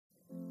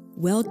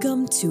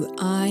Welcome to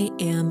I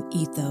Am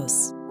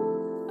Ethos,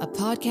 a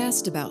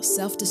podcast about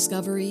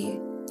self-discovery,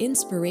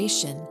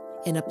 inspiration,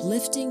 and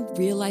uplifting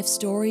real-life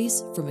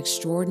stories from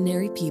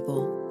extraordinary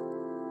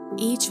people.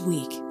 Each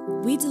week,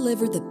 we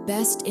deliver the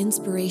best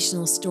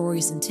inspirational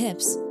stories and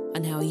tips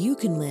on how you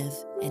can live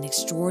an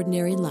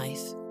extraordinary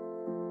life.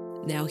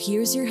 Now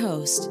here's your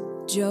host,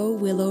 Jo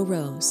Willow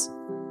Rose.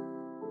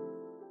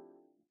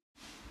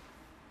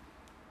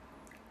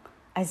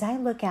 As I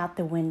look out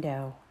the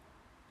window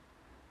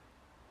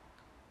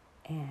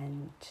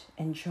and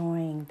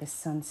enjoying the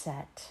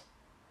sunset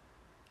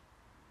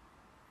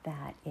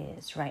that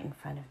is right in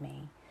front of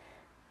me,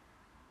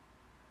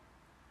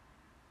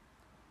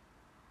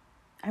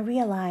 I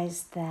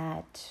realize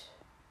that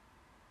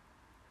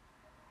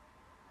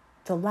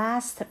the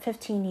last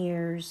 15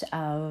 years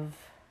of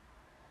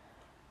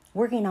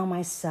working on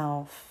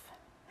myself,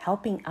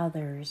 helping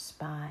others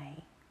by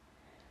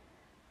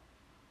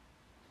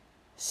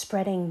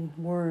spreading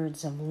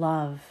words of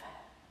love,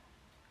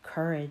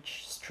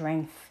 courage,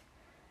 strength,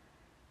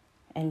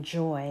 and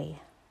joy,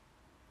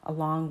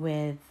 along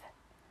with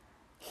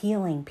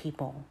healing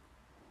people,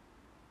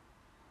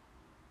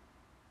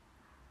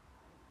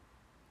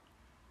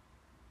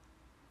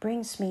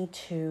 brings me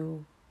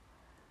to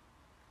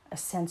a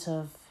sense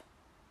of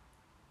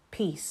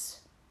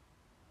peace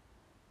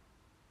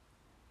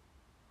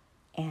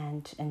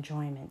and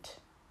enjoyment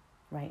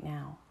right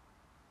now.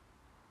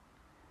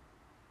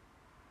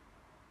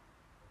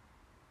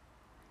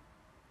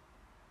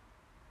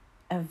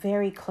 A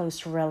very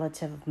close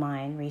relative of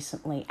mine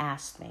recently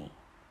asked me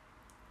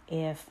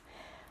if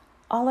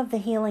all of the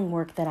healing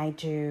work that I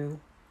do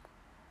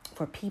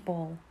for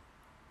people,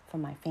 for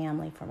my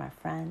family, for my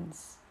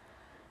friends,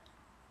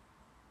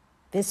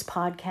 this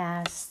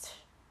podcast,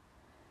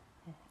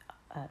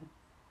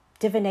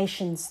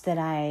 divinations that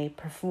I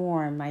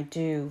perform, I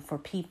do for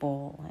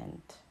people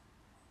and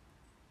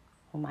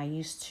whom I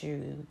used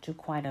to do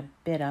quite a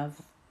bit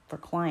of for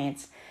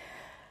clients,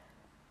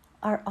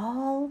 are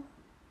all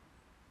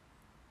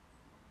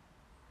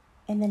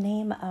in the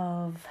name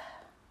of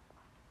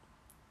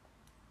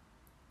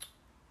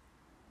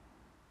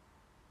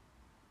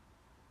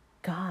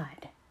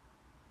God.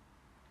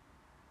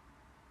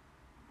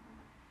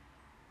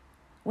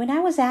 When I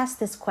was asked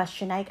this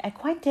question, I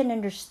quite didn't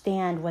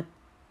understand what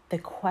the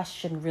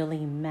question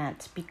really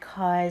meant,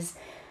 because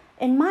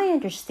in my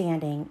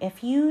understanding,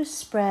 if you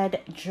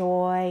spread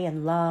joy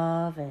and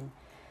love and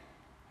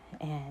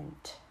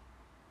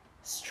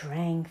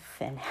strength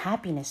and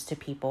happiness to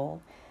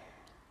people,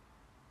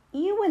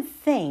 you would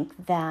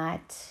think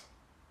that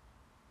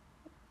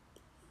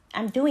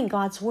I'm doing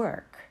God's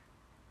work.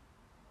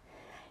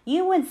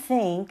 You would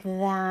think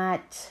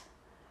that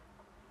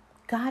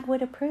God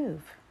would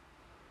approve.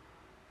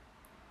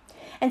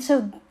 And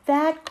so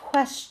that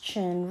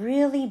question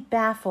really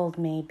baffled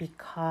me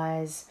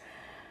because,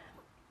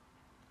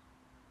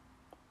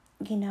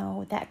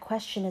 that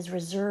question is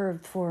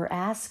reserved for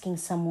asking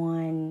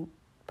someone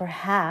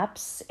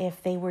perhaps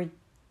if they were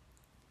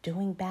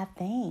doing bad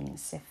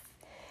things, if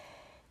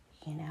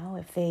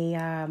they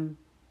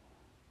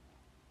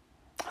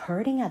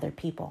hurting other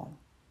people,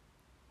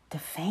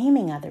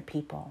 defaming other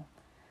people.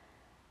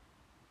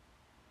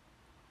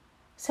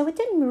 So it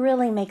didn't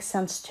really make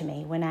sense to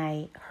me when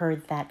I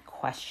heard that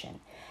question.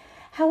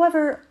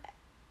 However,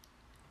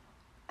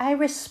 I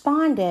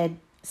responded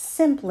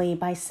simply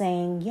by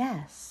saying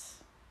yes.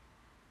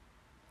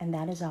 And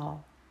that is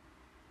all.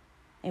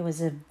 It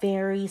was a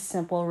very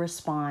simple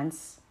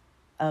response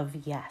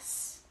of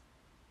yes.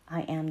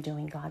 I am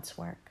doing God's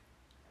work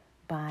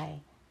by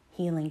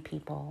healing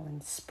people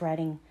and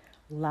spreading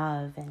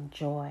love and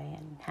joy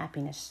and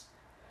happiness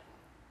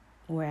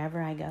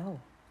wherever I go.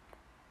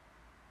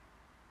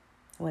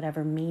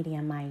 Whatever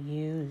medium I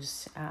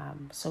use,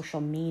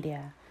 social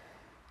media,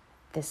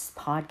 this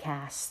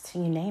podcast,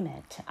 you name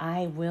it,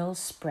 I will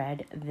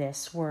spread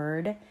this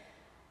word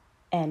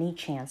any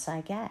chance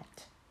I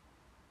get.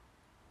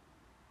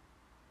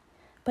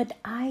 But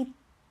I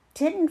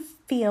didn't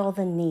feel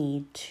the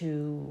need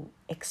to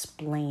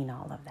explain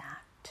all of that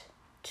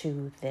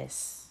to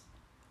this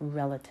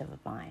relative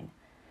of mine.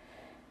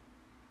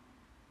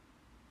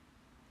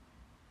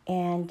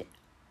 And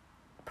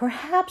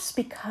perhaps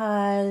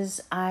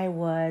because I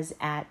was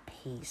at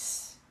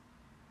peace.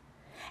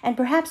 And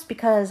perhaps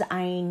because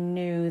I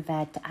knew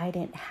that I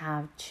didn't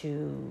have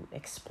to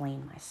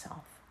explain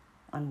myself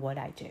on what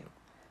I do.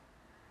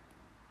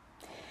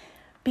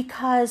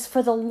 Because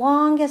for the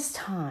longest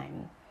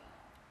time,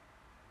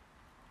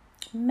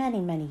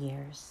 many, many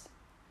years,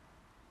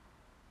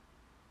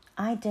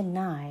 I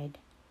denied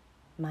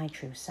my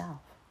true self.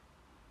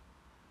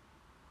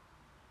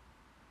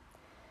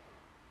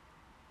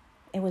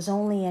 It was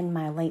only in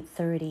my late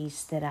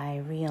 30s that I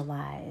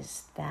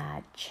realized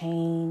that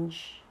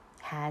change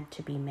had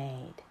to be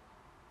made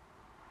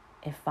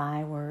if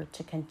I were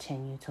to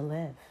continue to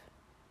live.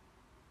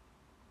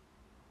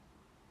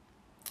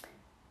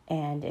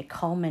 And it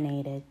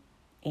culminated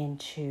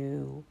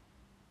into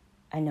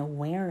an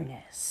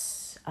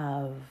awareness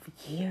of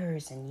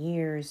years and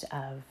years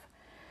of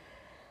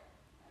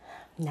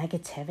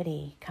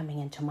negativity coming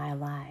into my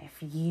life,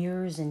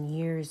 years and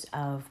years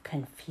of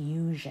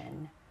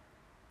confusion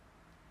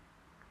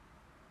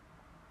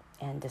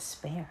and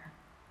despair.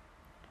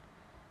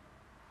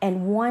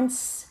 And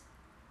once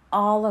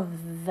all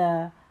of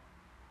the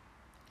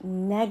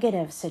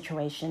negative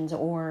situations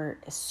or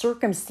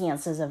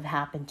circumstances have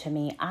happened to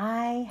me,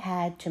 I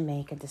had to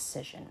make a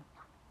decision.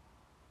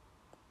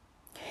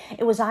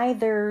 It was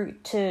either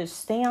to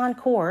stay on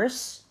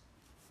course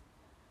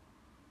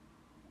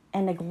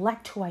and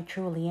neglect who I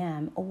truly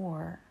am,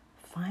 or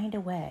find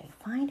a way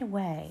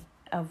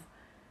of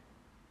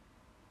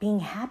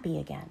being happy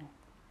again,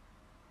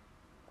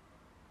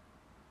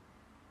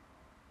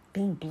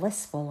 being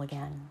blissful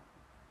again.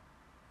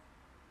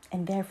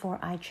 And therefore,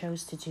 I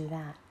chose to do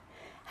that.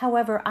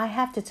 However, I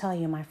have to tell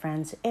you, my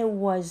friends, it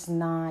was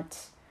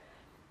not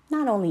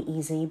only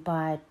easy,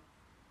 but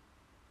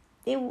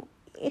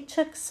it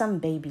took some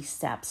baby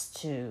steps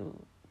to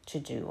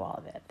do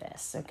all of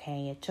this,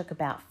 okay? It took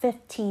about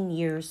 15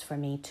 years for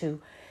me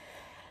to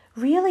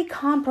really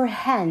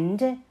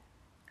comprehend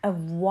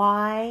of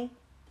why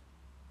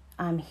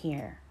I'm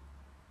here,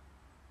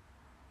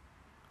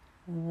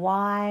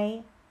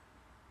 why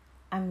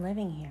I'm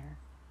living here,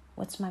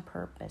 what's my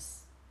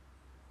purpose.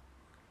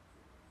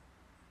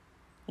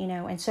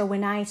 And so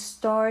when I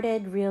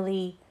started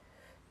really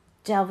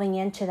delving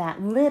into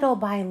that little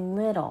by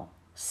little,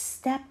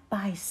 step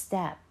by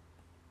step,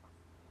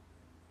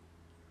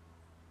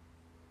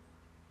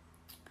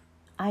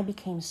 I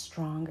became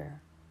stronger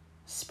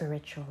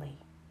spiritually,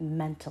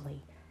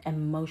 mentally,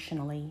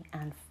 emotionally,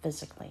 and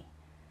physically.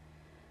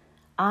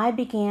 I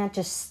began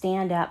to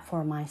stand up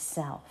for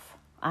myself.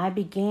 I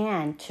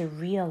began to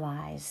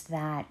realize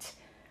that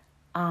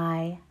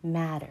I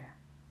matter,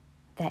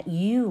 that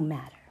you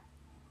matter,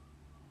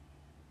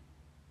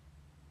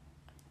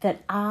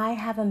 that I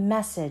have a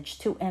message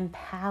to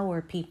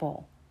empower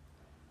people,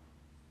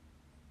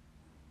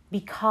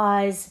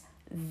 because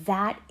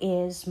that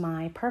is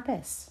my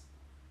purpose.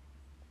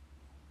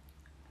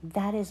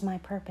 That is my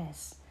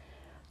purpose.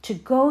 To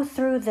go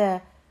through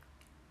the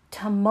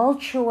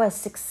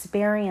tumultuous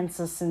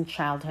experiences in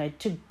childhood,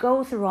 to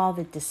go through all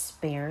the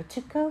despair,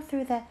 to go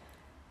through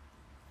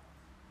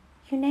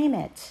you name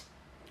it.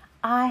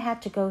 I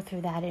had to go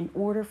through that in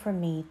order for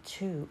me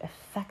to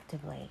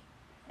effectively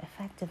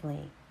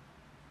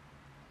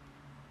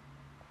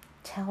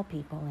tell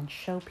people and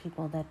show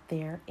people that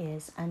there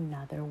is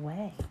another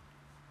way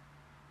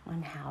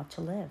on how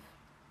to live.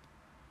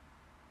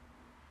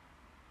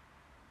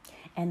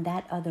 And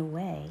that other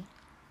way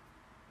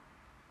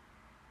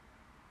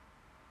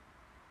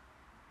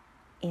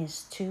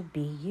is to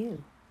be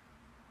you.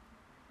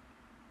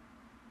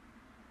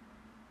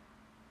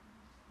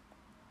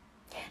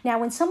 Now,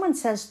 when someone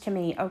says to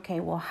me, okay,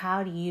 well,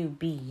 how do you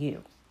be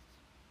you?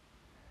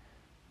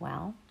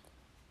 Well,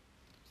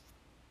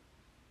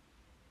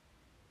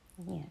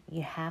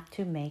 you have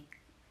to make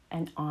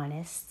an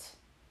honest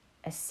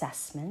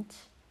assessment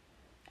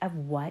of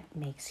what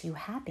makes you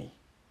happy.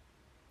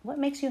 What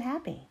makes you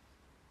happy?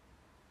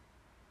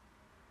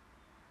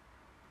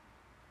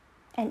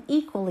 And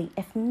equally,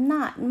 if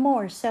not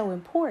more so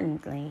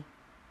importantly,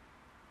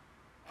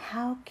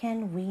 how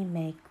can we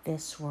make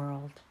this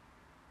world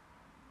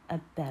a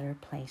better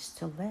place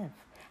to live?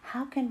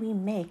 How can we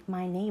make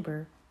my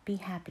neighbor be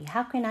happy?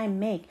 How can I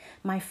make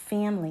my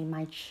family,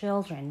 my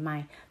children,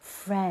 my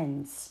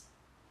friends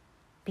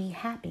be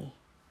happy?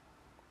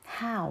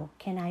 How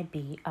can I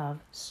be of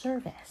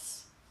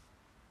service?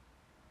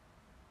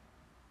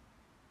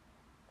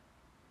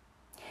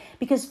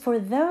 Because for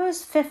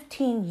those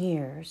 15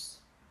 years,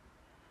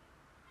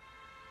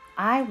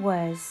 I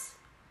was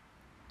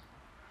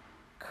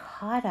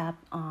caught up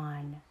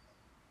on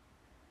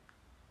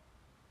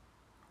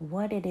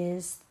what it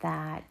is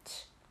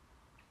that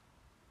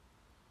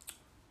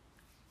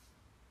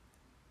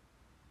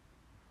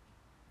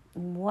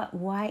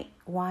why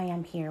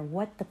I'm here,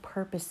 what the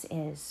purpose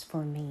is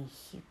for me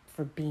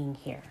for being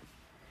here.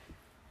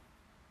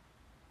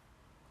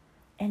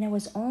 And it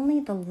was only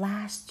the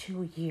last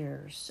 2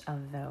 years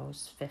of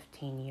those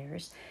 15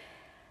 years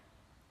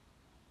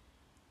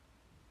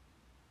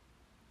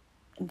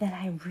that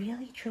I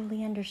really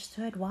truly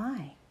understood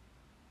why.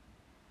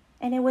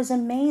 And it was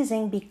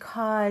amazing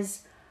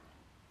because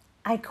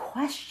I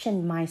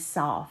questioned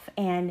myself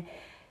and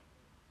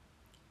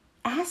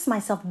asked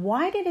myself,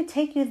 why did it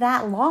take you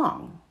that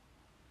long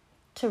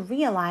to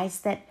realize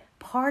that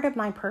part of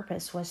my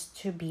purpose was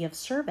to be of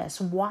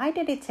service? Why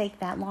did it take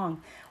that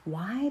long?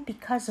 Why?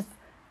 Because of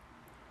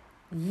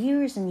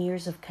years and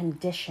years of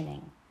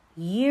conditioning,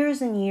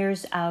 years and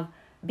years of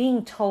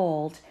being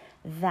told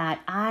that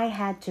I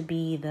had to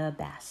be the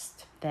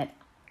best, that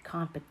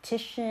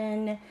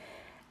competition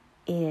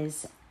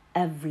is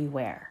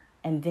everywhere,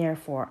 and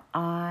therefore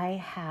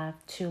I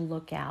have to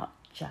look out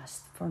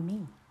just for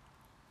me.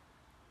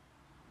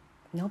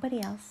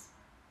 Nobody else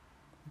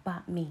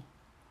but me.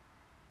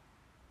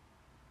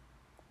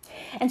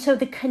 And so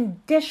the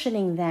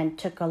conditioning then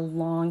took a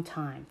long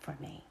time for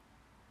me.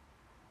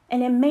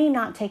 And it may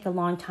not take a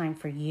long time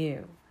for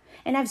you.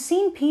 And I've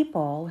seen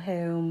people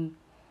who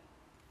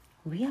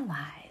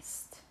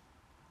realized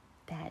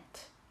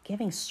that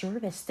giving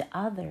service to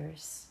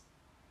others,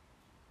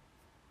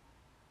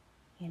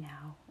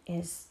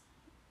 is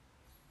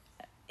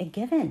a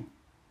given.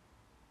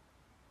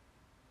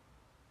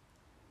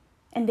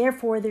 And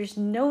therefore, there's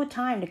no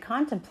time to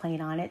contemplate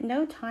on it,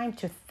 no time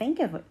to think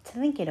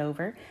it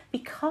over,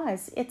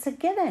 because it's a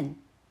given.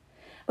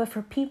 But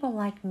for people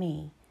like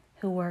me,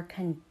 who are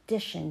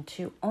conditioned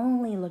to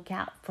only look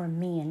out for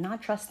me and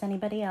not trust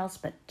anybody else,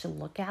 but to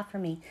look out for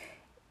me,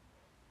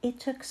 it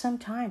took some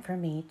time for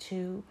me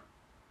to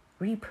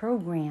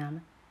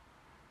reprogram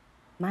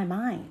my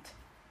mind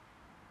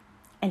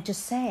and to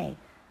say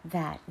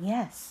that,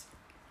 yes,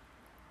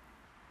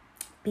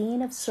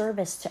 being of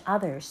service to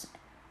others,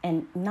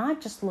 and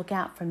not just look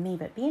out for me,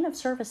 but being of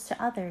service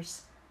to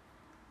others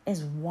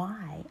is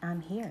why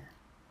I'm here.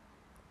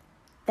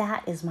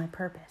 That is my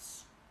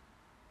purpose.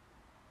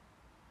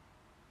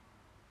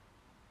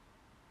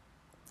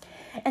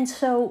 And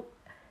so,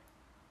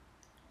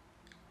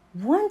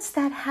 once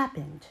that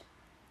happened,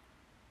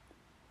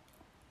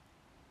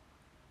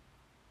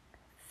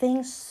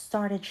 things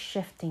started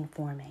shifting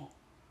for me.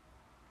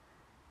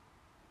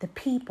 The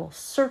people,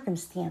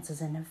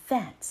 circumstances, and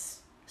events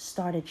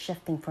started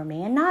shifting for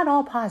me, and not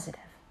all positive,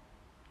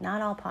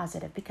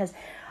 because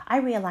I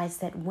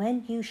realized that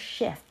when you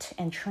shift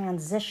and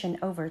transition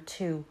over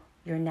to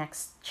your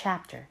next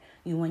chapter,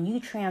 when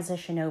you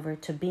transition over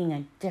to being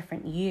a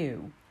different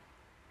you,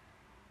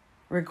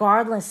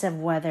 regardless of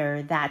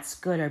whether that's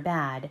good or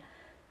bad,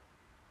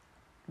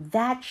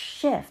 that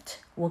shift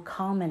will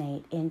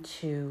culminate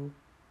into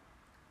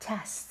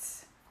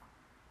tests.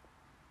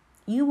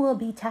 You will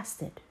be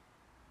tested.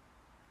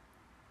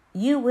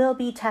 You will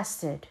be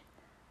tested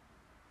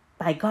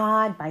by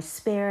God, by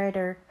Spirit,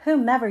 or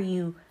whomever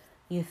you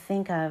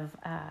think of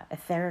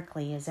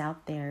etherically is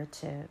out there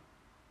to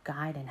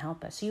guide and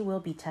help us. You will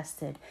be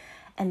tested.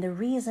 And the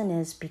reason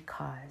is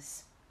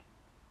because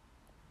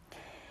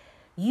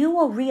you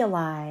will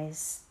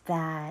realize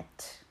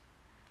that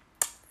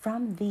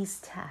from these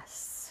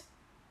tests,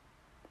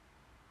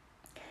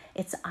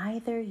 it's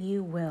either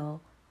you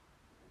will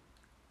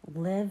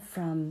live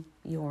from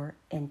your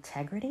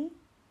integrity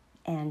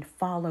and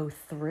follow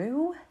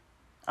through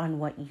on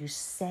what you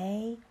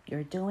say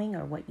you're doing,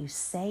 or what you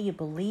say you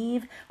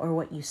believe, or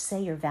what you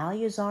say your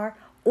values are,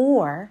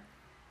 or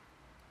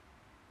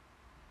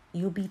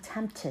you'll be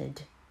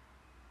tempted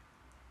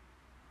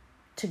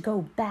to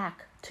go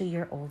back to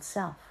your old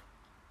self.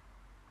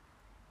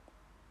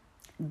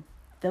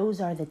 Those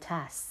are the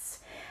tests.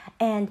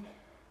 And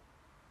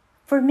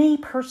for me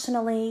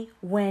personally,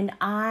 when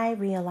I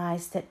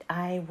realized that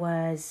I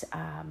was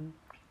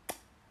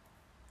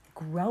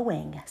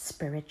growing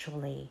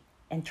spiritually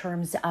in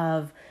terms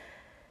of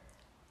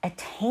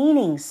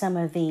attaining some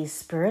of these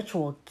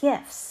spiritual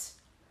gifts,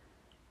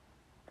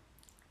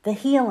 the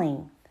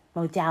healing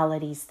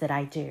modalities that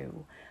I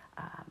do,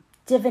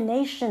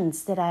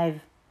 divinations that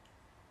I've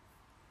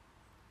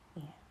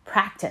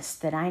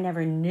practiced that I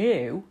never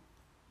knew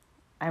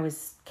I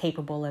was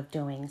capable of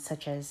doing,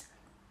 such as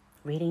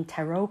reading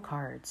tarot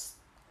cards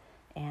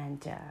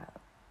and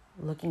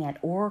looking at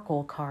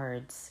oracle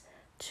cards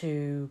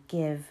to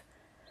give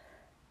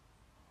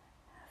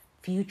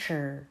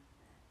future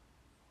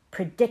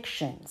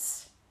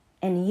predictions.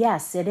 And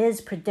yes, it is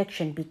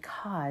prediction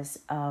because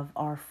of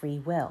our free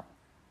will.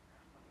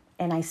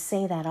 And I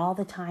say that all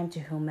the time to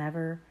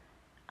whomever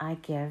I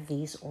give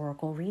these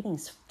oracle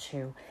readings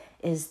to,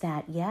 is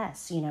that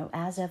yes,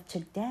 as of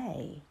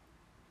today,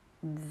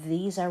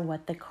 these are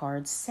what the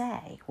cards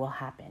say will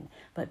happen.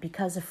 But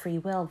because of free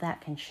will,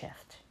 that can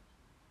shift.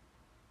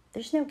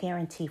 There's no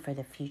guarantee for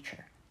the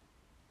future.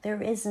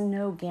 There is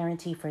no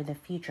guarantee for the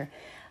future.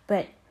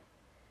 But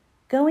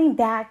going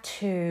back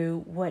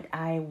to what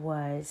I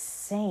was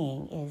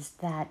saying is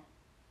that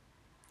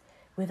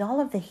with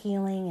all of the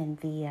healing and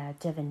the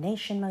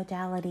divination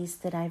modalities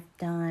that I've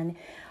done,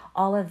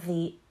 all of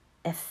the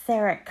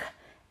etheric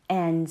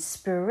and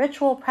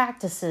spiritual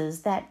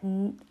practices that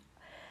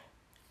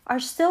are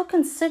still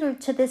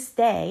considered to this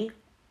day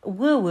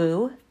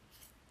woo-woo,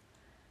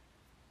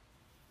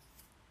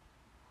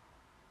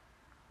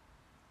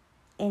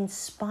 in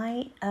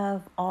spite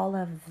of all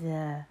of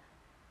the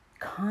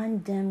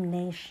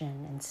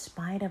condemnation, in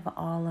spite of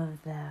all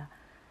of the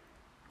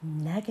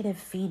negative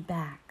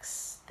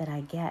feedbacks that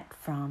I get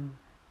from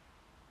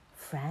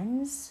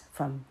friends,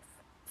 from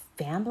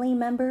family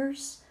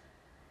members,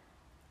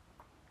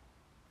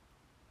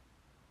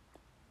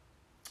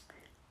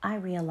 I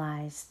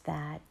realized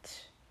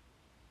that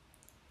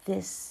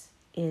this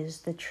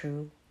is the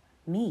true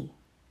me,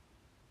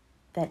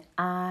 that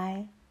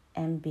I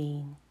am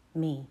being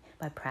me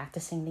by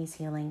practicing these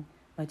healing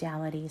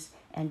modalities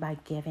and by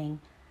giving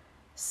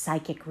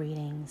psychic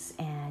readings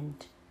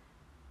and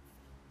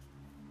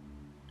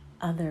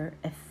other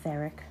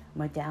etheric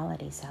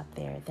modalities out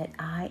there, that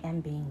I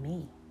am being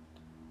me.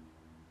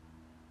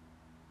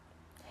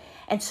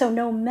 And so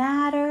no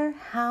matter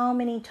how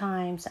many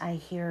times I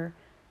hear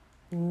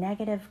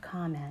negative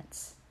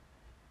comments,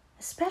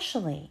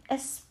 especially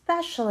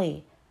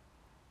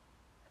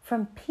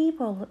from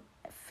people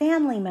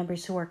family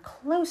members who are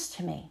close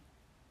to me.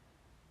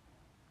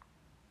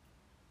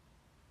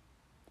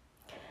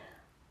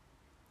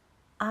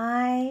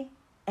 I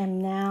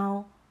am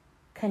now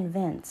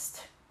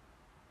convinced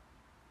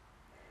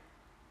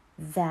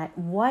that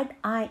what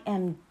I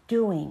am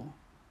doing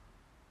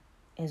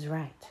is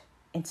right,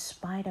 in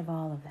spite of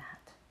all of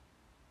that.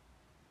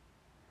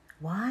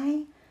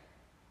 Why?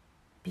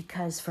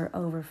 Because for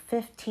over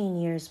 15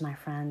 years, my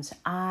friends,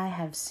 I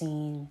have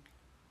seen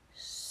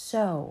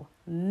so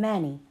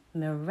many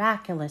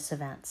miraculous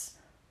events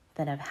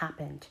that have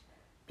happened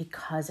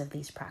because of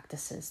these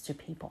practices to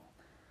people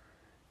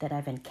that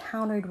I've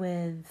encountered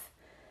with,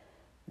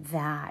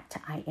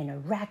 that I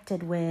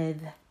interacted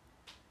with.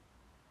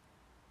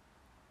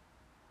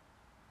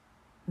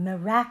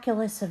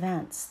 Miraculous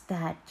events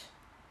that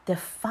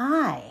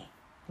defy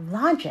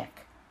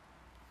logic,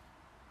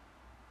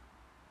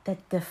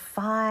 that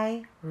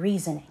defy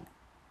reasoning.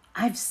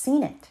 I've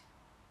seen it.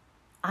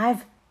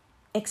 I've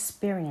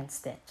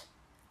experienced it.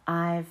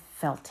 I've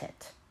felt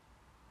it.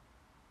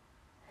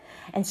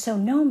 And so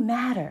no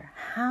matter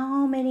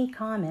how many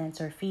comments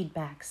or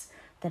feedbacks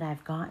that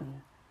I've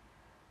gotten,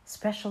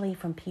 especially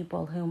from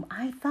people whom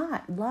I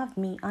thought loved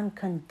me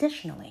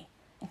unconditionally,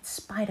 in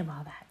spite of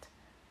all that,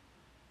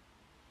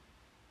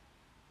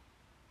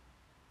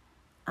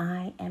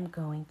 I am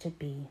going to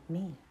be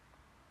me.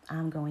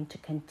 I'm going to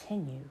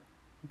continue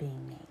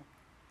being me.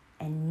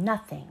 And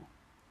nothing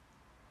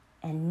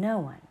and no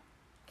one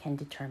can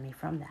deter me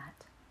from that.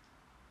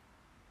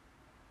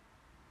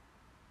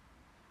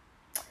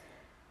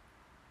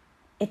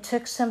 It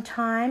took some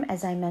time,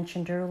 as I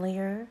mentioned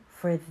earlier,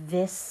 for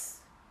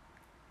this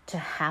to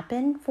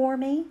happen for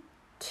me,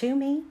 to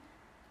me,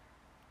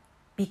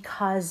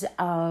 because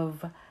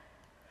of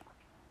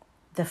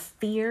the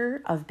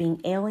fear of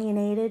being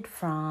alienated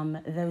from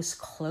those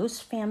close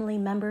family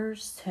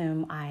members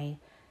whom I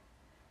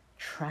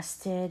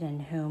trusted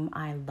and whom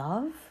I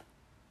love.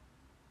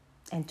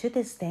 And to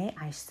this day,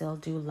 I still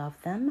do love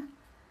them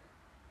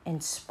in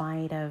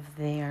spite of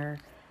their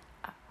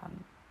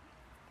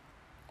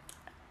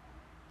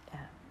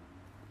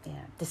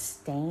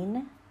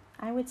disdain,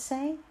 I would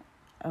say,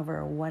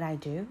 over what I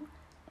do.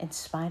 In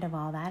spite of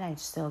all that, I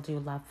still do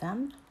love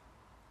them.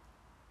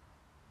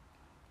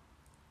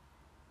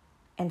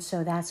 And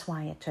so that's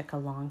why it took a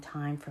long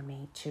time for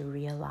me to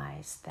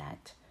realize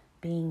that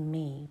being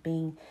me,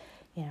 being,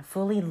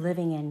 fully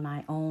living in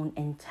my own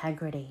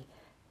integrity,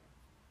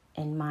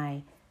 in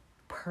my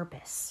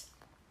purpose,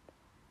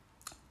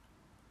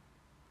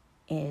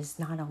 is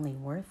not only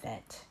worth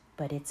it,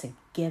 but it's a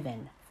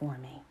given for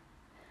me.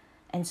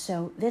 And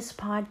so this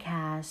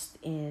podcast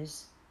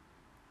is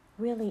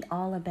really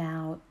all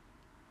about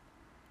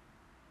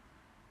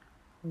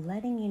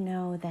letting you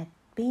know that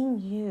being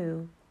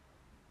you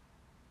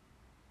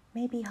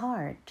may be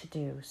hard to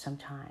do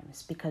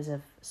sometimes because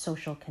of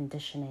social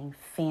conditioning,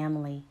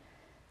 family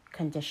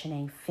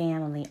conditioning,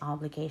 family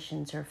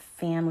obligations, or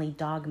family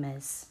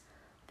dogmas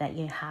that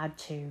you had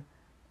to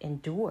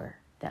endure,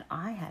 that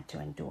I had to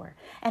endure.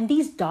 And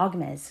these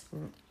dogmas,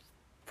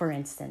 for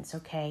instance,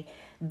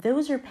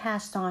 those are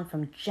passed on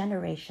from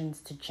generations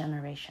to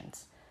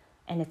generations,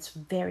 and it's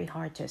very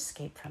hard to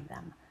escape from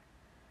them.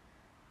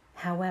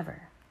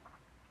 However,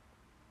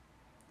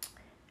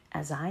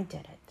 as I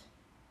did it,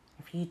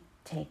 if you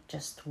take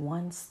just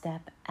one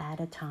step at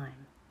a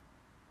time,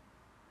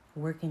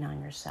 working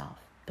on yourself,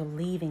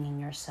 believing in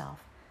yourself,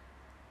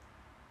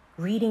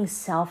 reading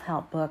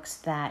self-help books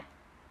that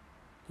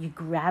you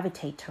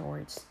gravitate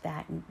towards,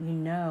 that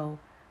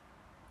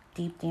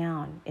deep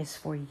down is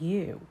for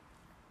you,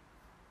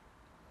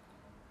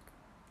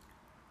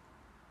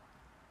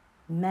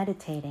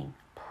 meditating,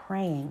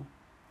 praying,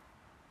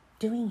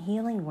 doing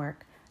healing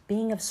work,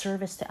 being of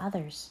service to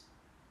others,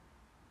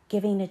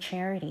 giving to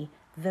charity.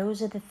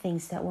 Those are the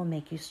things that will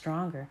make you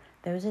stronger.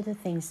 Those are the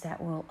things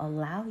that will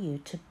allow you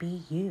to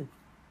be you,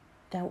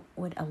 that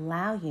would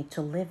allow you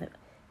to live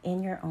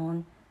in your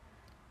own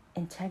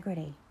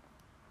integrity,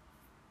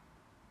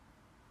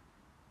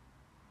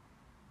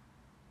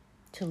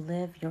 to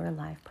live your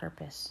life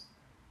purpose.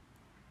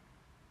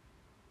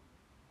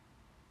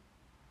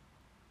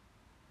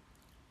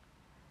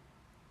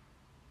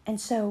 And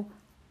so,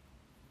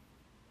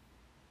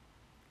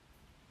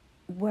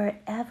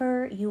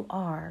 wherever you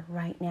are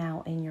right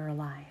now in your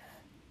life,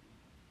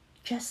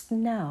 just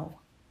know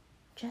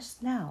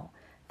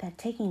that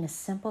taking a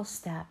simple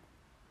step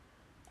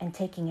and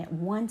taking it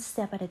one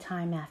step at a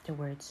time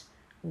afterwards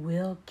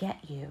will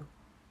get you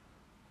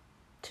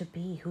to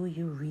be who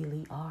you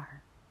really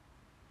are.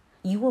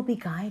 You will be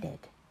guided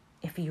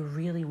if you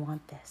really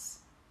want this.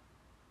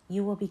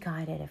 You will be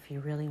guided if you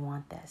really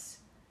want this.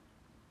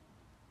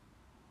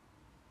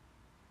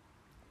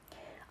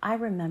 I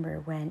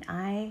remember when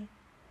I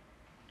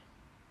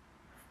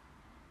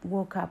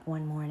woke up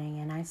one morning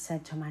and I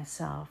said to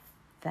myself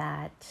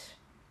that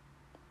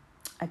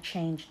a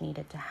change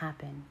needed to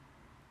happen.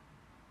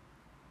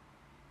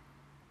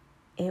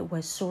 It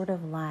was sort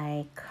of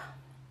like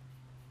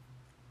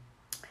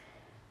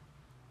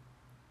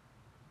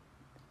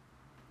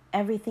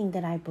everything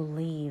that I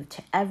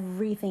believed,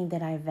 everything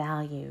that I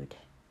valued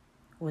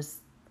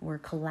were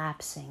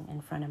collapsing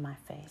in front of my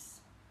face.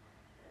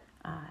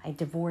 I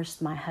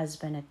divorced my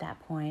husband at that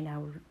point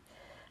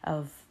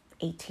of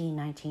 18,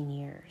 19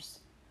 years.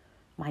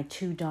 My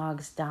 2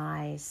 dogs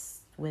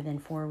dies within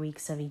 4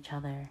 weeks of each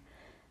other.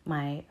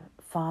 My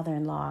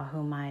father-in-law,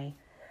 whom I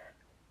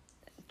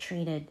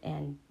treated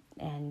and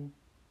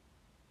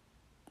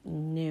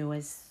knew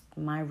as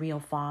my real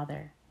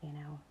father,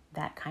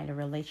 that kind of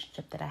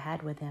relationship that I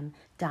had with him,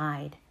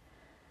 died.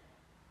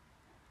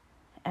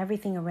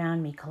 Everything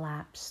around me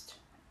collapsed.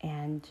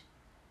 And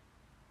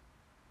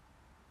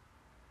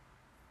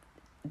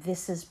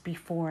this is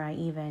before I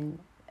even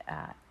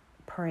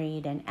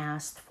prayed and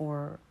asked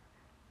for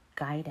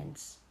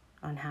guidance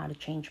on how to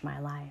change my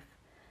life.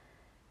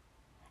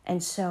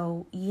 And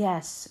so,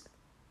 yes,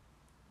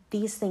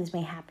 these things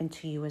may happen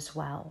to you as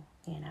well,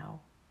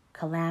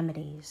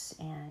 calamities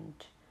and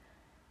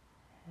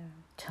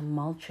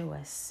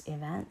tumultuous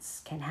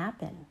events can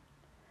happen.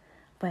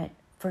 But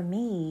for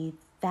me,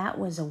 that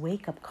was a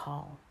wake-up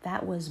call.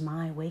 That was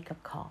my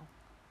wake-up call.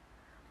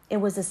 It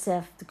was as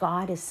if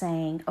God is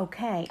saying,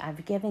 okay,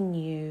 I've given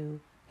you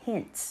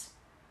hints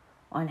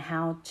on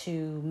how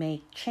to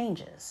make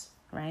changes,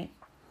 right?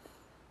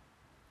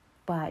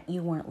 But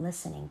you weren't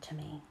listening to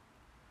me.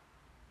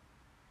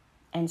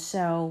 And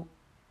so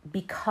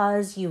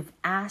because you've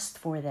asked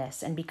for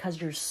this and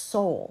because your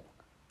soul,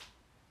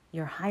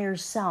 your higher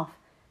self,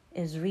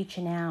 is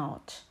reaching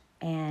out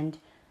and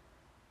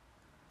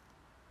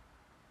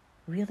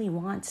really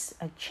wants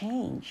a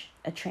change,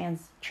 a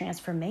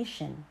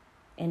transformation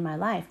in my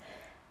life,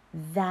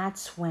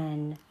 that's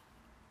when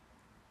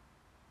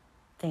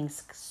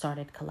things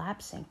started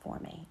collapsing for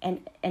me.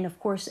 And of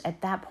course,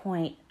 at that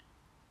point,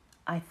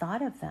 I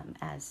thought of them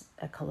as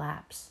a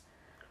collapse.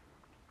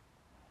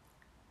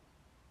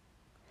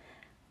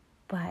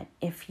 But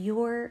if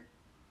you're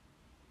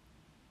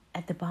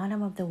at the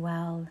bottom of the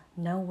well,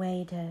 no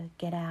way to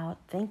get out,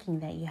 thinking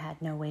that you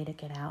had no way to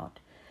get out,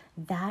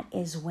 that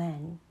is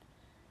when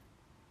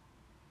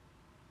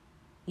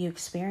you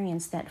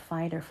experience that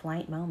fight or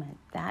flight moment.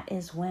 That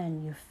is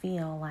when you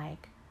feel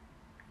like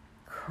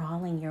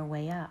crawling your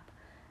way up.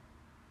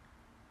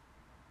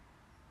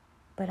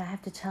 But I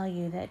have to tell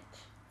you that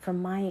from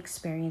my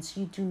experience,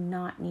 you do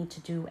not need to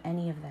do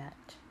any of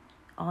that.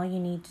 All you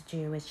need to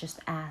do is just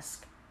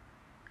ask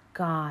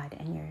God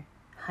and your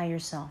higher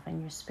self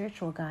and your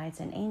spiritual guides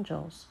and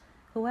angels,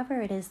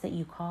 whoever it is that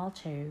you call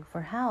to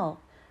for help,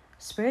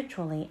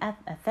 spiritually,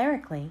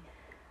 etherically,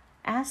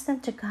 ask them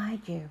to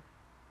guide you.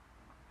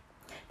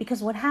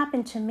 Because what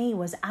happened to me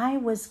was I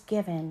was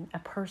given a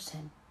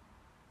person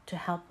to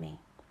help me.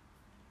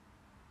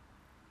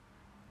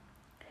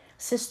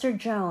 Sister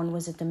Joan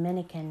was a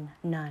Dominican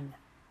nun.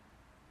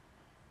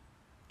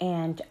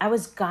 And I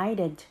was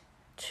guided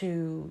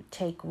to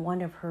take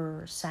one of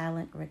her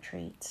silent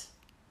retreats.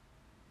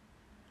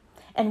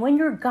 And when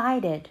you're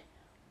guided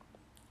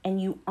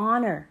and you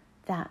honor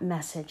that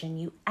message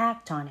and you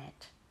act on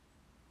it,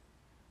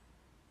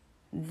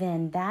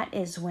 then that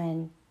is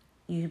when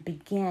you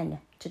begin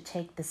to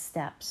take the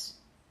steps.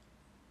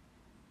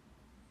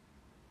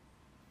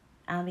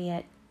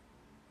 Albeit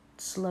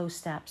slow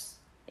steps,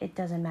 it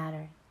doesn't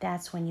matter.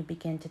 That's when you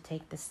begin to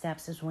take the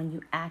steps, is when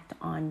you act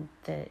on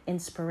the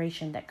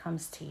inspiration that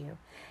comes to you.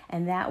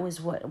 And that was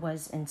what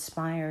was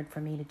inspired for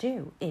me to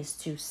do, is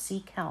to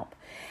seek help.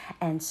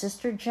 And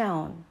Sister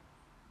Joan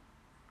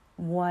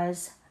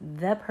was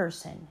the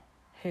person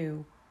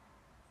who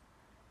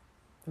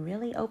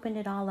really opened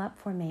it all up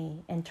for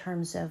me in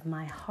terms of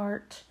my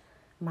heart,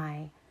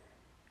 my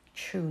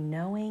true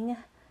knowing.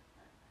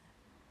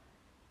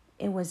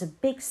 It was a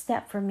big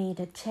step for me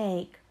to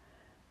take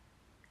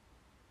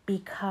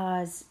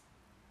because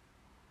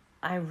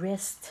I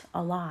risked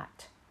a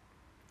lot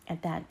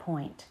at that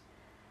point.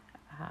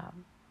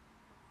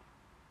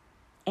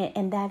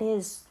 And that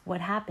is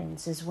what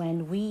happens, is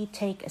when we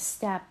take a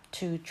step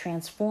to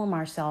transform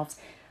ourselves,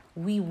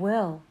 we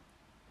will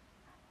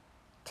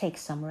take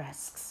some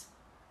risks.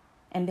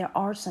 And there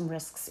are some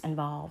risks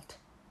involved.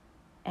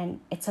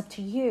 And it's up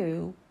to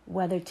you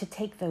whether to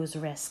take those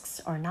risks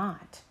or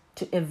not,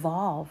 to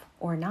evolve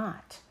or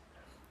not.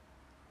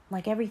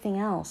 Like everything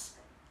else,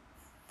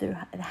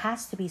 there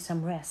has to be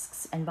some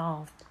risks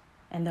involved.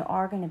 And there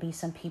are going to be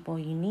some people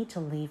you need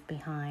to leave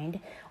behind,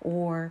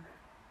 or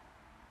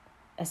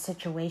a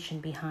situation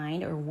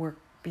behind, or work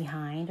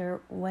behind,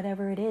 or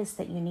whatever it is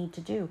that you need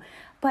to do.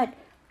 But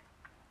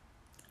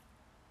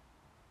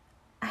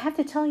I have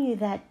to tell you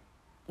that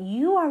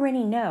you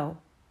already know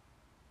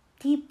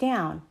deep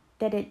down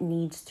that it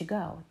needs to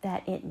go,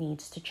 that it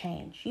needs to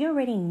change. You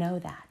already know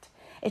that.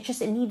 It's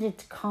just it needed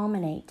to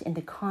culminate in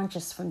the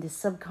conscious, from the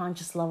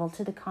subconscious level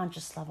to the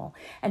conscious level.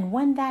 And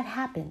when that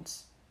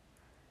happens,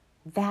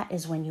 that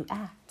is when you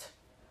act.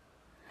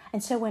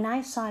 And so when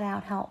I sought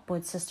out help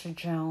with Sister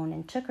Joan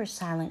and took her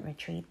silent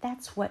retreat,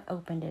 that's what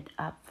opened it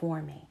up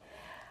for me.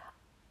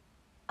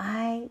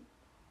 I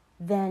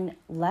then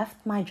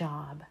left my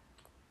job.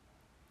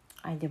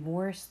 I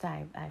divorced.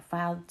 I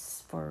filed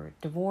for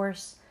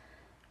divorce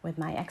with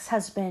my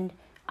ex-husband.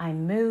 I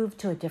moved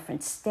to a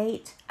different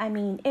state. I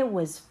mean, it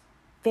was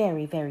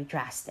very, very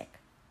drastic.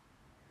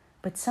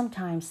 But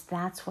sometimes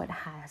that's what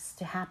has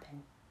to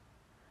happen.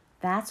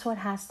 That's what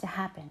has to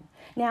happen.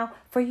 Now,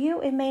 for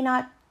you, it may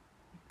not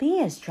be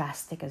as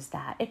drastic as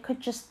that. It could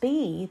just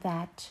be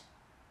that,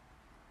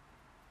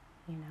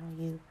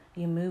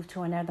 you move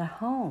to another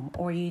home,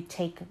 or you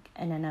take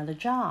another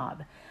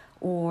job,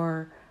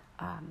 or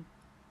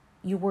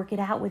you work it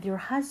out with your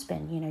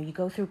husband. You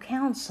go through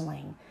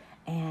counseling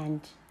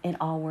and it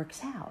all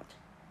works out.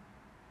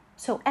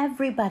 So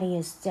everybody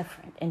is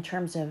different in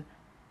terms of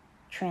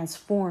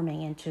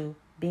transforming into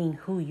being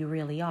who you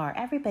really are.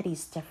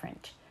 Everybody's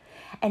different.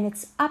 And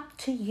it's up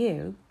to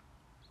you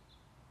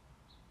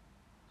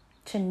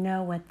to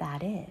know what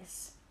that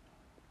is.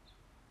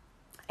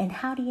 And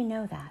how do you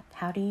know that?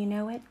 How do you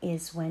know it?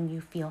 Is when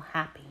you feel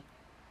happy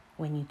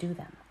when you do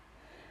them.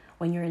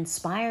 When you're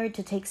inspired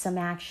to take some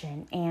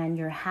action and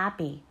you're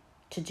happy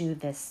to do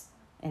this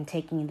and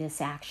taking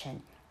this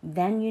action,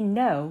 then you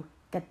know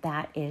that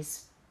that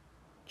is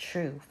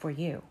true for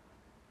you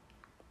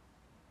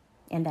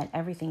and that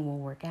everything will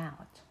work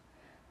out.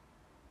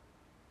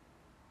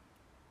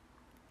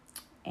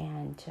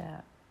 And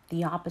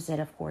the opposite,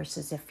 of course,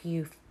 is if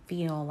you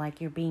feel like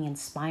you're being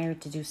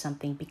inspired to do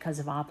something because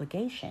of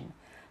obligation,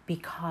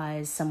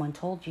 because someone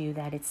told you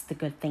that it's the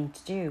good thing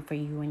to do for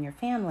you and your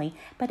family,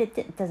 but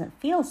it doesn't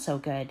feel so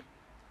good,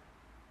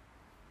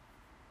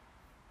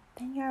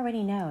 then you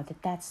already know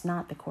that that's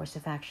not the course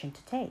of action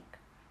to take.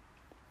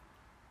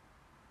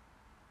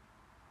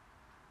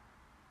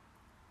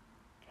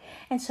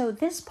 And so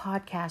this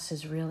podcast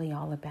is really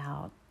all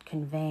about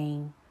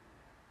conveying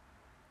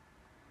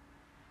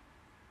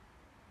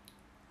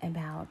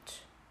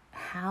about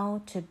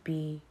how to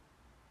be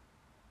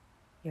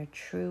your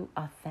true,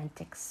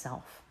 authentic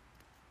self.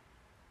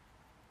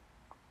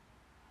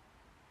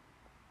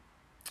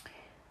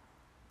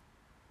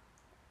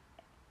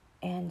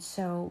 And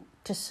so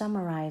to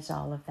summarize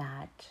all of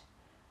that,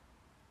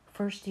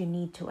 first you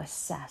need to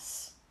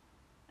assess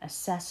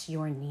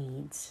your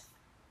needs.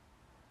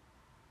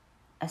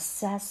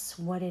 Assess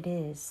what it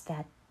is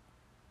that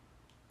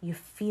you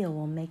feel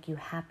will make you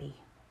happy.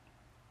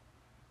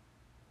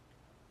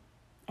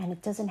 And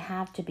it doesn't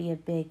have to be a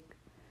big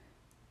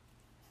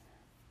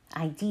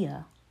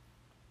idea.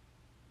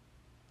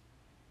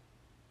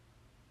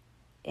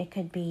 It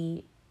could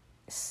be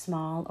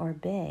small or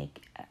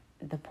big.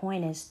 The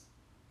point is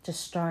to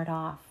start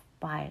off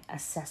by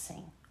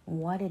assessing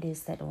what it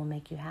is that will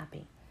make you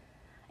happy.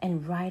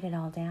 And write it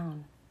all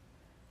down.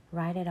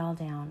 Write it all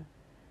down.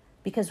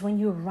 Because when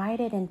you write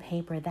it in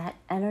paper, that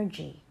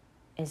energy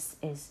is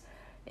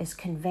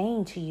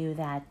conveying to you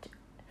that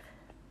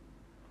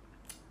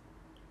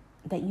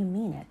you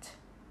mean it,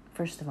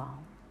 first of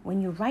all.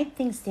 When you write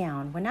things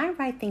down, when I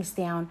write things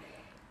down,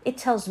 it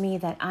tells me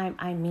that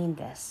I mean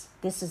this.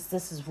 This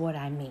is what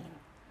I mean.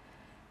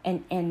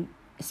 And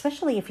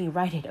especially if you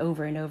write it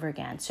over and over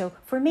again. So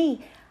for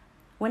me,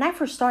 when I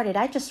first started,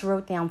 I just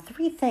wrote down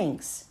 3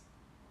 things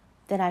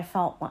that I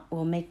felt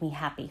will make me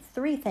happy.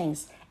 3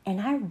 things. And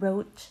I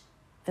wrote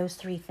those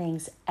 3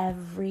 things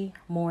every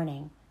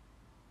morning.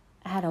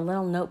 I had a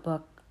little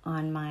notebook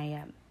on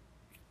my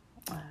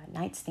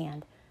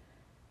nightstand.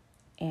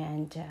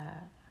 And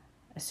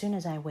as soon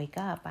as I wake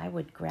up, I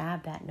would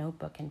grab that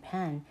notebook and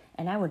pen,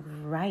 and I would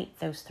write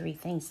those 3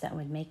 things that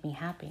would make me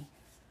happy.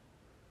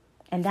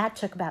 And that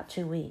took about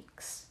 2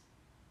 weeks.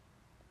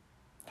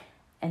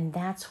 And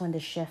that's when the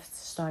shifts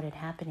started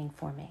happening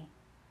for me.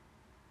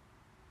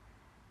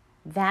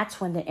 That's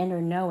when the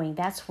inner knowing,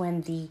 that's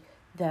when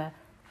the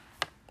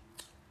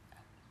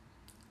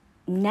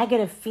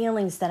negative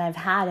feelings that I've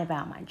had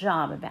about my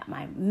job, about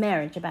my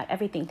marriage, about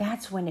everything,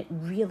 that's when it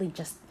really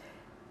just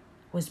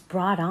was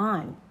brought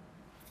on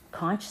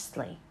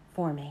consciously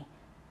for me.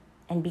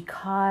 And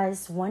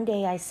because one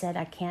day I said,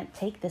 I can't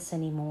take this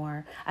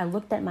anymore, I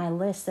looked at my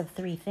list of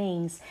 3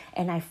 things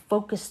and I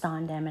focused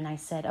on them and I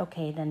said,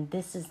 okay, then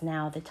this is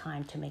now the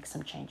time to make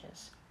some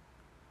changes.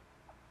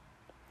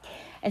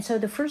 And so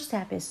the first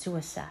step is to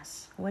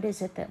assess, what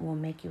is it that will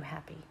make you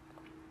happy?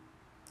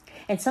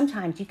 And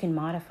sometimes you can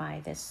modify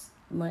this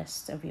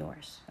list of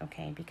yours,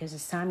 okay? Because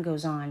as time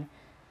goes on,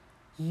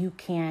 you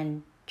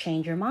can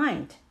change your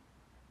mind.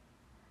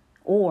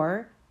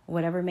 Or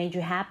whatever made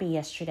you happy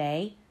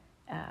yesterday,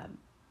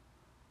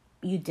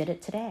 you did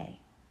it today.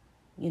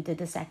 You did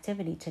this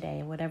activity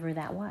today, whatever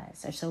that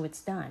was. Or so it's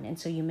done. And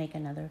so you make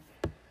another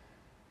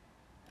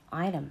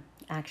item,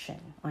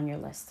 action on your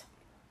list.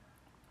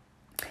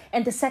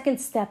 And the second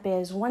step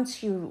is,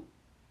 once you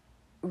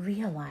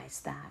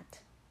realize that,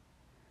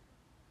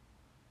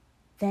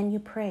 then you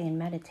pray and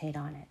meditate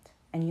on it.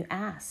 And you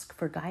ask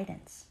for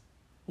guidance.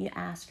 You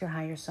ask your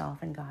higher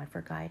self and God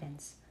for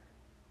guidance.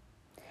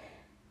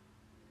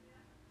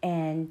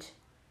 And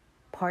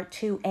part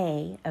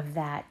 2A of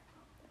that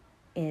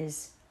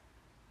is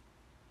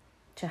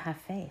to have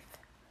faith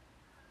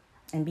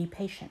and be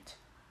patient.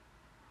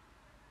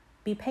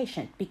 Be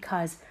patient,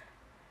 because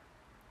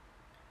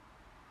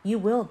you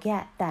will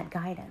get that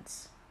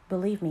guidance.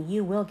 Believe me,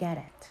 you will get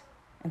it.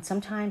 And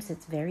sometimes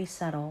it's very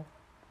subtle.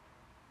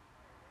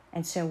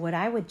 And so what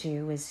I would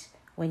do is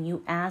when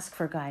you ask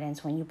for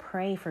guidance, when you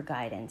pray for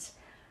guidance,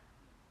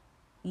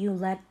 you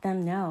let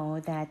them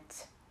know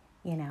that,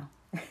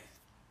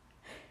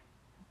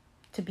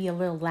 to be a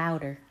little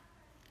louder,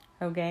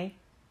 okay?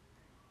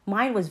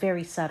 Mine was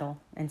very subtle,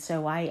 and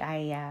so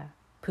I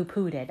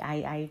poo-pooed it.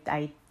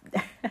 I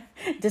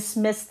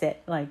dismissed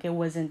it like it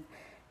wasn't,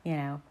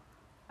 that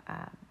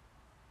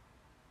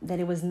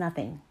it was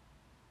nothing.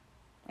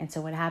 And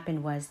so what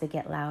happened was they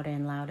get louder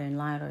and louder and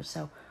louder.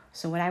 So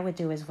what I would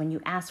do is when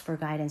you ask for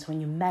guidance,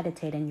 when you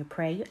meditate and you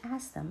pray, you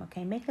ask them,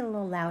 okay, make it a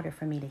little louder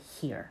for me to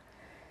hear.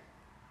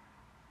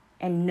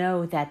 And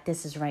know that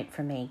this is right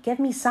for me. Give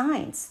me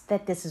signs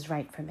that this is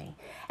right for me.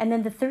 And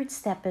then the third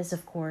step is,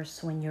 of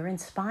course, when you're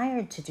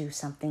inspired to do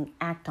something,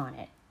 act on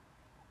it.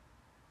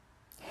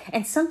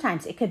 And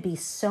sometimes it could be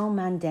so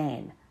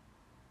mundane.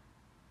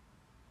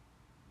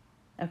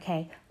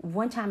 Okay,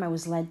 one time I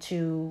was led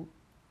to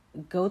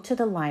go to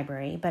the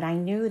library, but I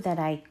knew that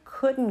I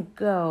couldn't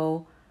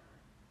go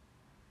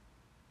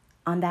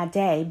on that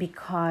day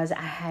because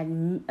I had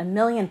a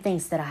million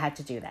things that I had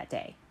to do that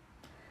day.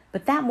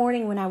 But that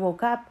morning when I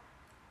woke up,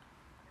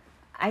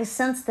 I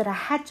sensed that I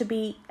had to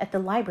be at the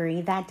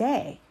library that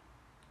day.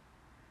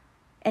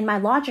 And my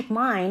logic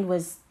mind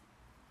was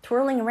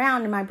twirling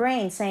around in my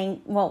brain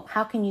saying, well,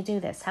 how can you do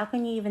this? How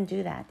can you even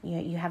do that?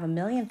 You have a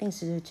million things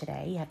to do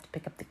today. You have to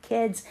pick up the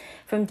kids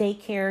from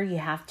daycare. You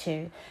have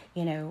to,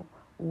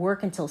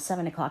 work until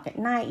 7 o'clock at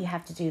night. You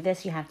have to do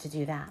this. You have to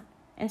do that.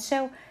 And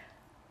so,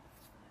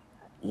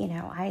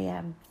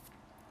 I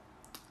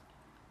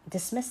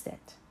dismissed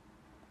it.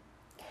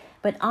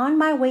 But on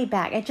my way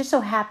back, it just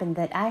so happened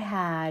that I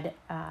had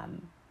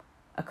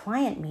a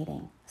client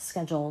meeting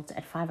scheduled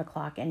at 5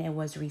 o'clock and it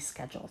was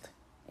rescheduled.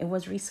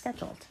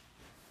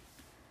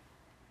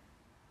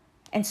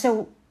 And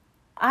so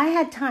I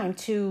had time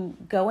to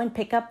go and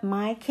pick up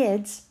my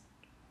kids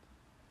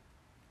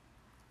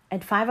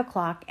at 5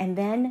 o'clock. And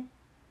then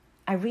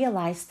I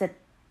realized that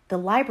the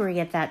library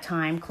at that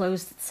time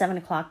closed at 7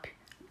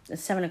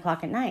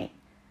 o'clock at night.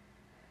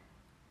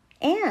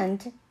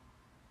 And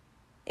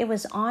it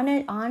was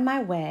on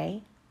my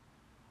way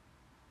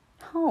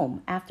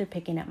home after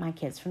picking up my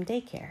kids from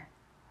daycare.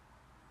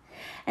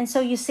 And so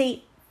you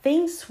see,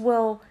 things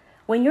will,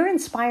 when you're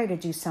inspired to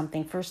do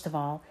something, first of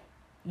all,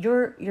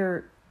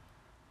 your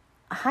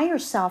higher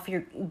self,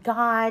 your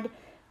God,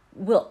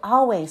 will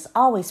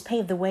always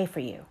pave the way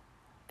for you.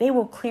 They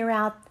will clear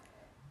out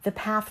the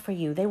path for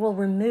you. They will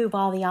remove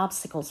all the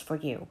obstacles for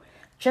you,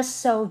 just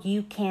so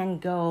you can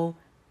go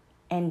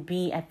and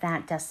be at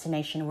that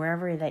destination,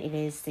 wherever that it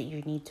is that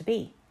you need to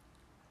be.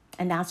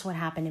 And that's what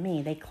happened to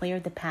me. They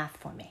cleared the path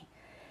for me.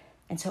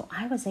 And so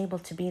I was able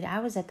to be, I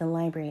was at the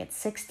library at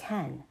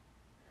 6:10.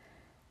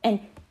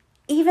 And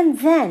even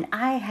then,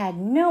 I had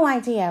no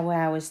idea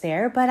where I was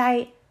there, but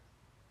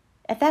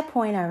at that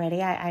point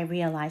already, I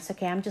realized,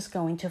 okay, I'm just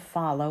going to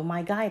follow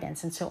my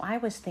guidance. And so I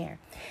was there.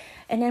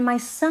 And then my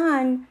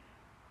son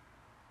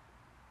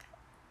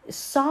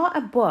saw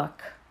a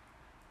book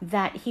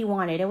that he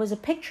wanted. It was a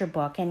picture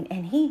book,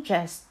 and he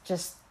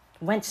just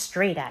went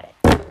straight at it.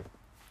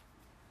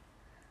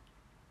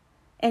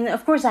 And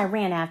of course, I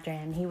ran after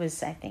him. He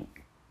was, I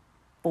think,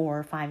 4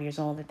 or 5 years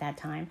old at that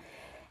time.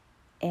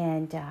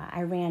 And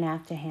I ran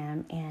after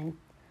him, and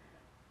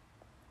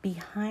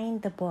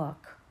behind the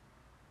book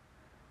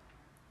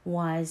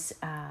was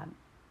a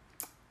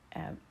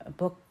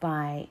book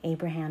by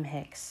Abraham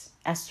Hicks,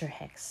 Esther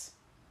Hicks.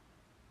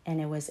 And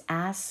it was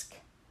Ask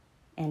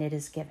and It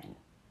Is Given.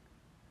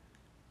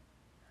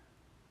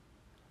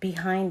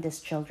 Behind this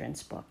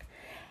children's book.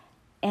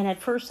 And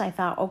at first I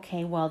thought,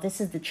 okay, well,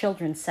 this is the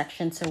children's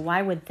section, so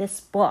why would this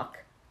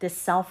book, this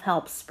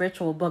self-help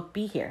spiritual book,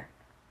 be here?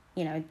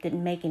 It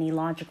didn't make any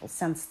logical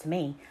sense to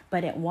me,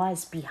 but it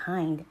was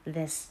behind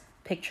this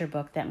picture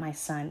book that my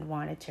son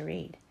wanted to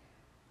read.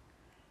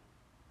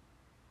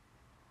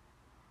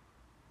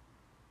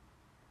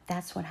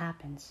 That's what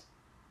happens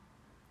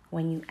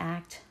when you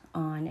act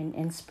on an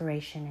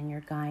inspiration and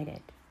you're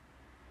guided.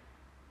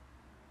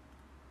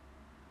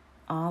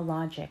 All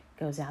logic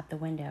goes out the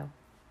window.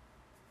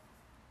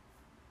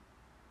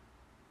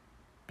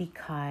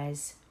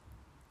 Because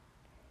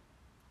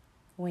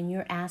when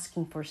you're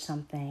asking for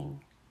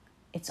something,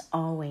 it's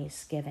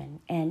always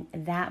given. And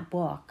that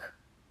book,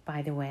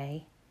 by the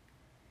way,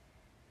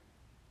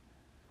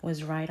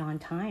 was right on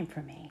time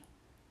for me.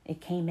 It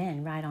came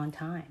in right on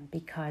time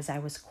because I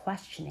was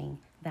questioning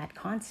that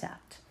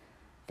concept.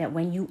 That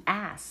when you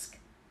ask,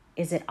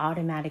 is it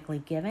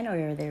automatically given,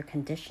 or are there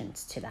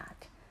conditions to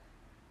that?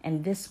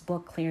 And this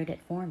book cleared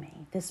it for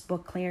me. This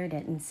book cleared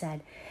it and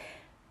said,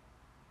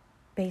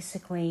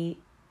 basically,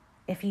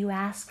 if you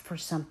ask for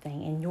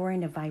something and you're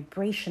in a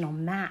vibrational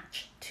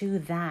match to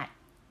that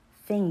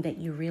thing that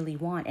you really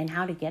want, and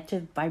how to get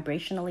to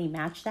vibrationally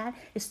match that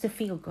is to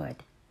feel good.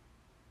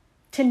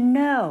 To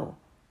know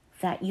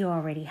that you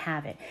already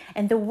have it.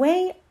 And the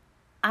way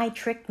I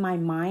tricked my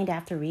mind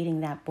after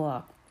reading that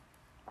book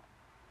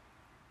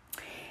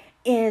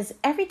is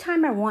every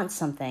time I want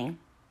something,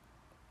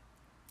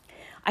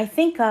 I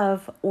think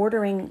of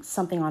ordering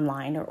something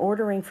online or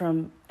ordering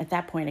from, at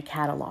that point, a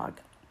catalog.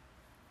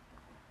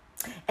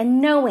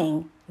 And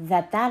knowing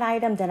that that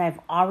item that I've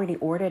already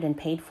ordered and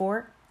paid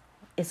for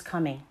is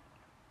coming.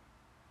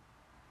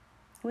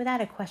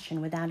 Without a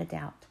question, without a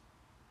doubt.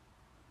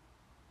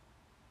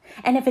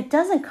 And if it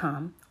doesn't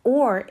come,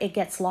 or it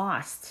gets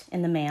lost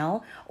in the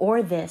mail,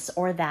 or this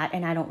or that,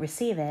 and I don't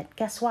receive it,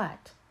 guess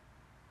what?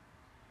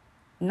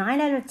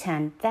 9 out of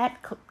 10,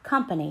 that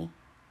company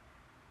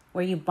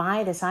where you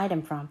buy this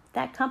item from,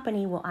 that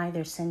company will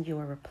either send you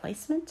a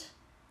replacement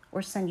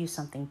or send you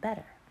something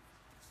better.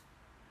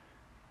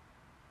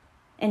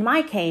 In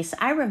my case,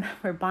 I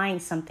remember buying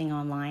something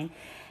online.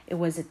 It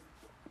was a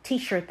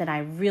t-shirt that I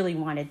really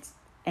wanted,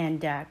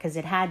 and because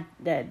it had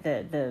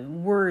the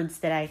words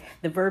that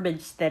the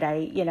verbiage that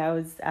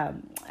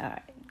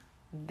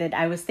that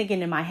I was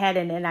thinking in my head,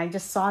 and I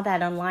just saw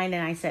that online,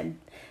 and I said,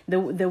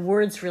 the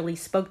words really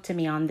spoke to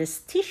me on this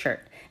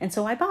t-shirt, and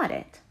so I bought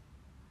it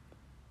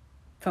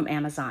from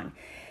Amazon.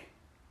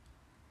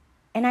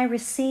 And I didn't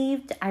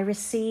receive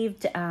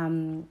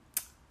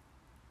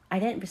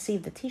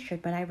the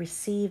t-shirt, but I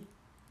received,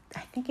 I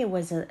think it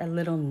was a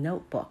little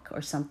notebook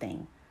or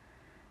something.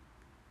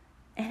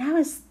 And I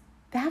was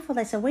baffled.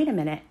 I said, wait a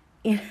minute,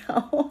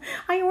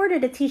 I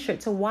ordered a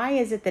t-shirt, so why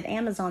is it that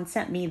Amazon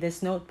sent me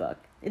this notebook?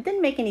 It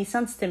didn't make any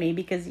sense to me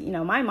because,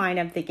 in my mind,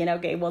 I'm thinking,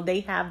 okay, well, they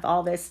have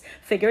all this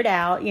figured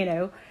out,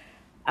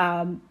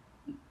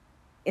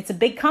 it's a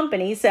big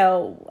company,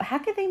 so how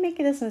could they make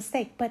this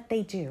mistake? But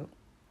they do,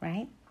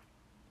 right?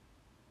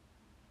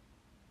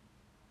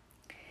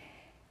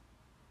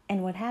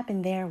 And what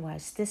happened there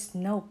was this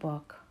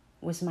notebook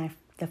was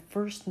the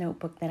first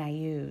notebook that I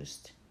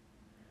used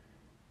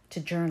to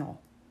journal.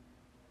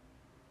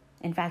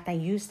 In fact, I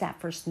used that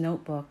first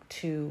notebook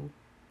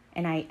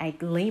and I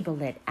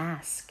labeled it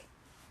Ask,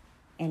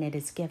 and it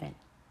is given,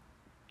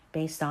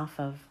 based off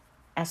of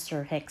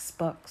Esther Hicks'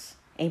 books,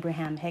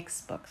 Abraham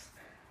Hicks' books.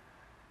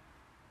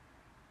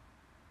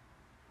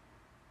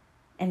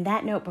 And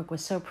that notebook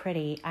was so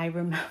pretty. I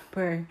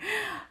remember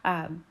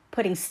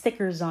putting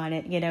stickers on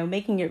it,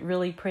 making it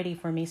really pretty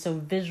for me. So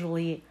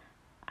visually,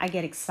 I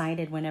get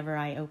excited whenever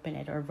I open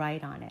it or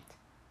write on it.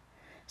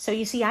 So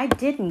you see, I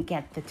didn't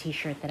get the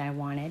t-shirt that I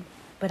wanted,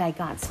 but I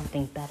got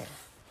something better.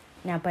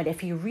 Now, but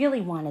if you really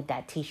wanted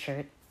that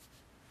t-shirt,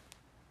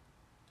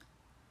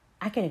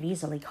 I could have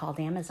easily called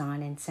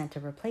Amazon and sent a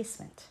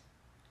replacement.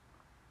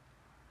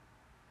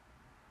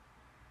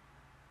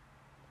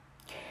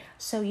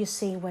 So you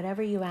see,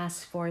 whatever you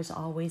ask for is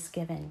always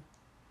given.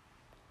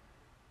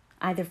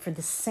 Either for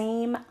the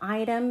same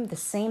item, the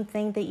same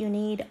thing that you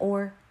need,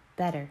 or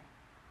better.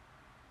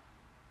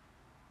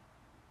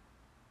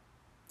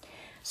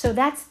 So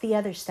that's the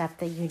other step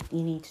that you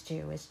need to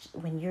do is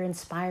when you're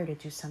inspired to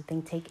do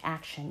something, take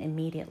action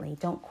immediately.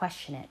 Don't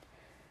question it.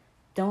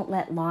 Don't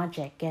let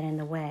logic get in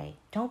the way.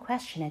 Don't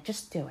question it.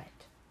 Just do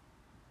it.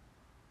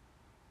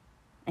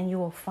 And you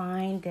will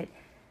find that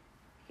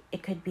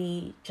it could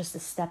be just a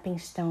stepping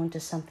stone to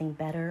something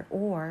better,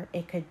 or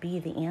it could be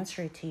the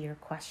answer to your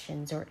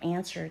questions or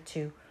answer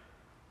to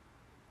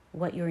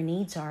what your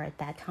needs are at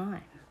that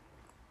time.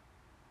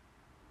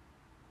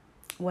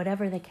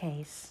 Whatever the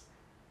case,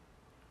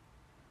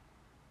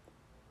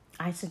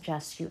 I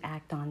suggest you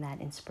act on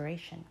that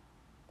inspiration.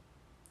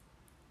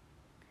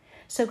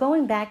 So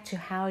going back to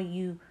how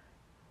you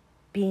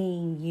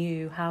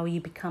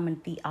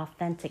become the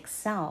authentic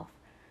self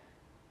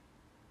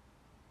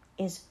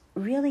is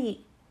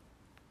really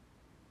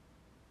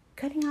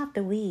cutting out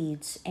the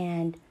weeds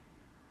and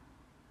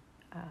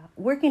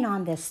working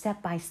on this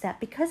step by step,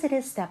 because it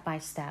is step by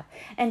step.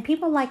 And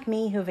people like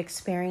me who've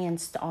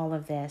experienced all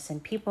of this,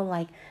 and people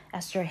like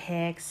Esther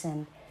Hicks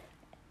and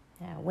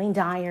Wayne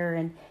Dyer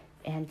and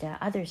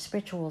other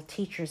spiritual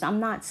teachers, I'm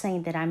not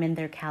saying that I'm in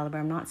their caliber.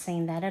 I'm not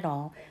saying that at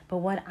all. But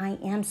what I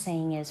am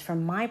saying is,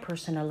 from my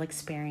personal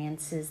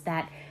experience, is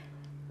that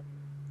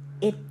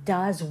it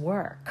does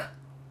work,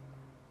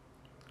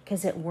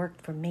 because it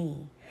worked for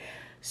me.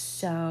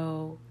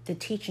 So the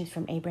teachings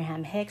from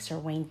Abraham Hicks or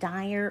Wayne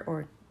Dyer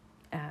or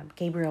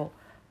Gabrielle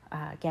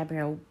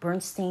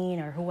Bernstein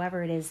or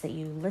whoever it is that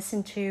you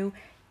listen to,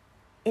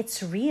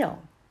 it's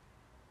real.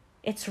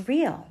 It's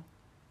real.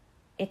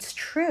 It's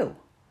true.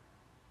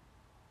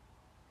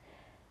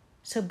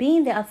 So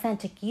being the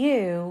authentic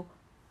you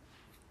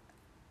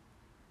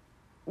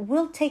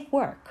will take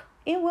work.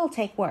 It will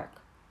take work.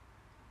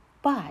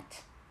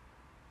 But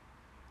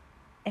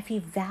if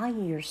you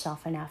value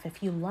yourself enough,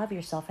 if you love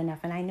yourself enough,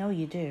 and I know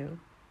you do,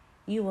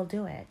 you will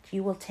do it.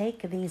 You will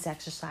take these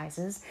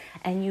exercises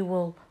and you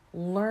will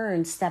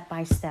learn step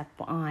by step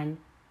on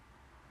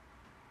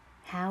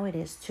how it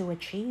is to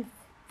achieve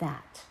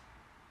that,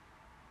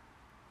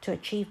 to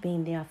achieve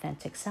being the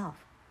authentic self.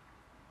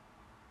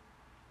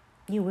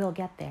 You will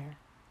get there.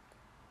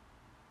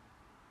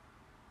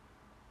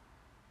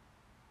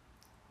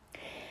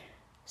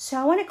 So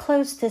I want to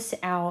close this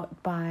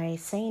out by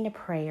saying a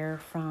prayer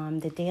from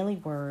the Daily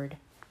Word,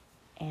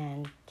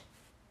 and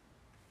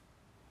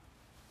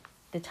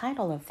the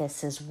title of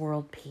this is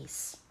World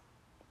Peace.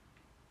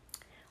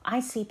 I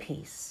see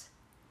peace.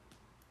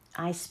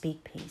 I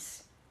speak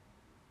peace.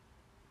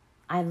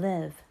 I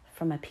live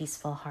from a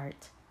peaceful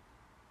heart.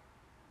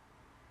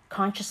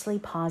 Consciously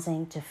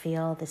pausing to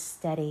feel the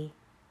steady,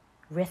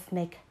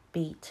 rhythmic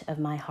beat of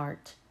my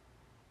heart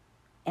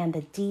and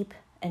the deep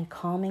and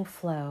calming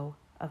flow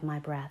of my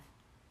breath.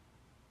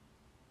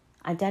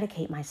 I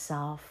dedicate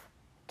myself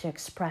to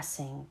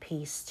expressing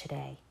peace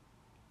today.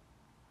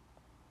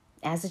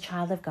 As a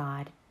child of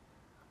God,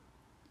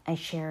 I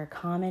share a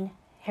common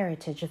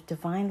heritage of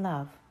divine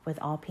love with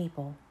all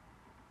people.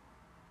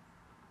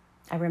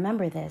 I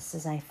remember this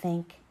as I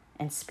think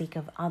and speak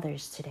of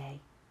others today,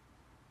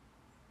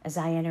 as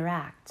I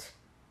interact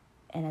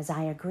and as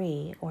I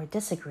agree or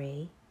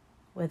disagree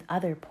with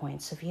other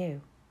points of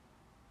view.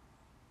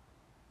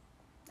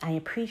 I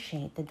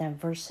appreciate the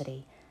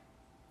diversity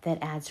that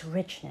adds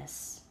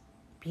richness,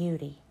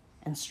 beauty,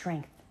 and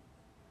strength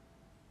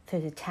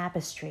through the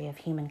tapestry of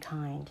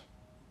humankind.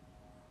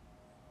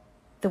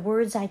 The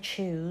words I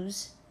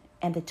choose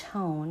and the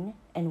tone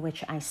in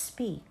which I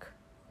speak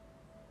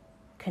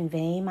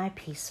convey my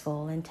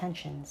peaceful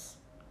intentions.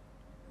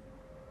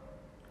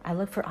 I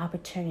look for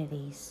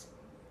opportunities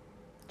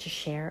to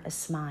share a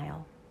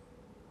smile,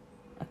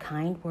 a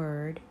kind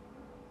word,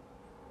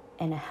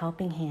 and a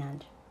helping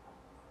hand.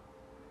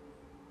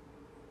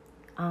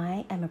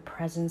 I am a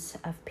presence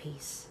of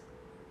peace.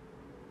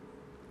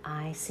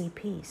 I see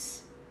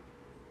peace.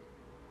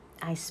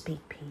 I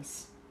speak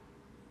peace.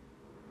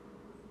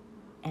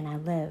 And I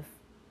live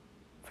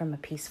from a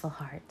peaceful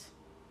heart.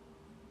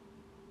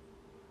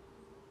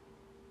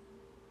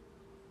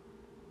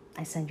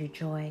 I send you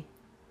joy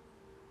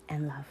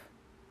and love.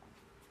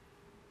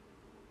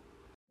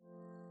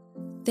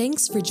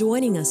 Thanks for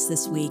joining us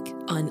this week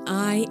on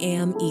I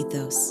Am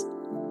Ethos.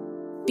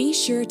 Be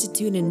sure to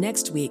tune in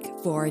next week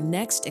for our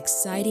next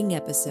exciting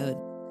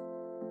episode.